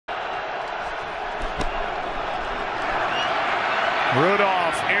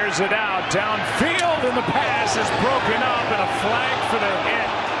Rudolph airs it out downfield, and the pass is broken up, and a flag for the hit.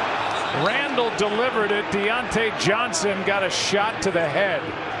 Randall delivered it. Diontae Johnson got a shot to the head.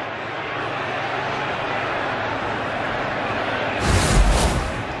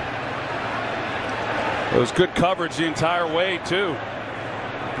 It was good coverage the entire way too.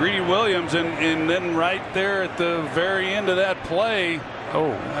 Greedy Williams, and then right there at the very end of that play.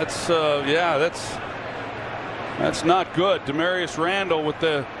 Oh, that's that's not good. Demarius Randall with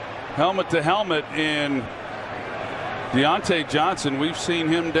the helmet to helmet, and Diontae Johnson, we've seen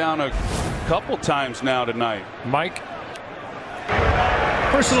him down a couple times now tonight. Mike.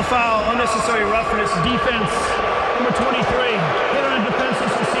 Personal foul, unnecessary roughness, defense, number 23, hit on a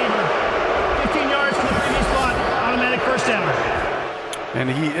defenseless receiver. 15 yards from the previous spot, automatic first down. And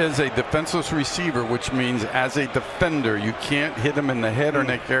he is a defenseless receiver, which means as a defender, you can't hit him in the head or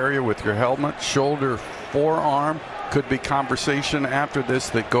neck area with your helmet, shoulder, forearm. Could be conversation after this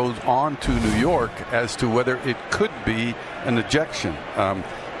that goes on to New York as to whether it could be an ejection.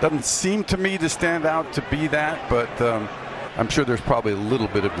 Doesn't seem to me to stand out to be that, but I'm sure there's probably a little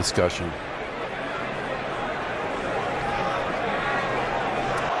bit of discussion.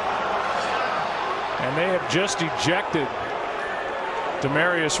 And they have just ejected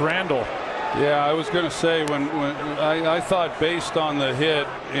Demarius Randall. Yeah, I was going to say when I thought based on the hit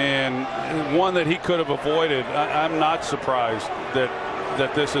and one that he could have avoided, I'm not surprised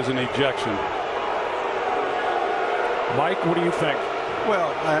that this is an ejection. Mike, what do you think? Well,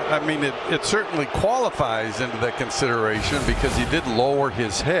 I mean, it certainly qualifies into that consideration because he did lower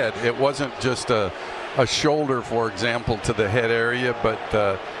his head. It wasn't just a shoulder, for example, to the head area,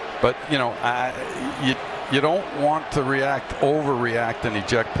 but you know, you don't want to overreact and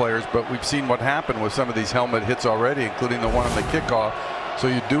eject players, but we've seen what happened with some of these helmet hits already, including the one on the kickoff. So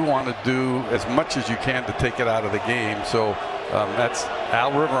you do want to do as much as you can to take it out of the game. So that's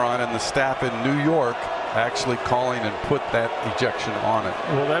Al Riveron and the staff in New York actually calling and put that ejection on it.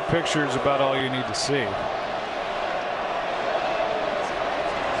 Well, that picture is about all you need to see.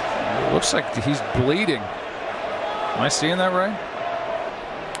 It looks like he's bleeding. Am I seeing that right?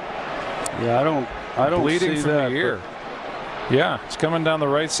 Yeah, I don't bleeding see from that, the ear. Yeah, it's coming down the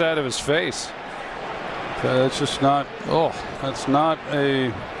right side of his face. It's just not. Oh, that's not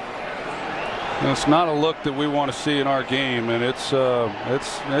a look that we want to see in our game, and it's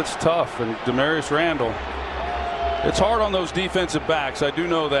tough. And Demarius Randall, it's hard on those defensive backs. I do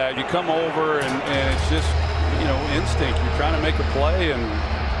know that. You come over and it's just, you know, instinct. You're trying to make a play and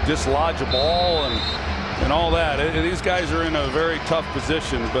dislodge a ball and all that. These guys are in a very tough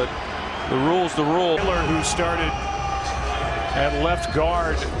position, but the rule's the rule. Taylor, who started at left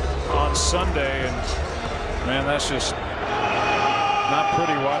guard on Sunday, and man, that's just not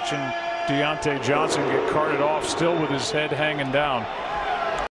pretty watching Diontae Johnson get carted off still with his head hanging down.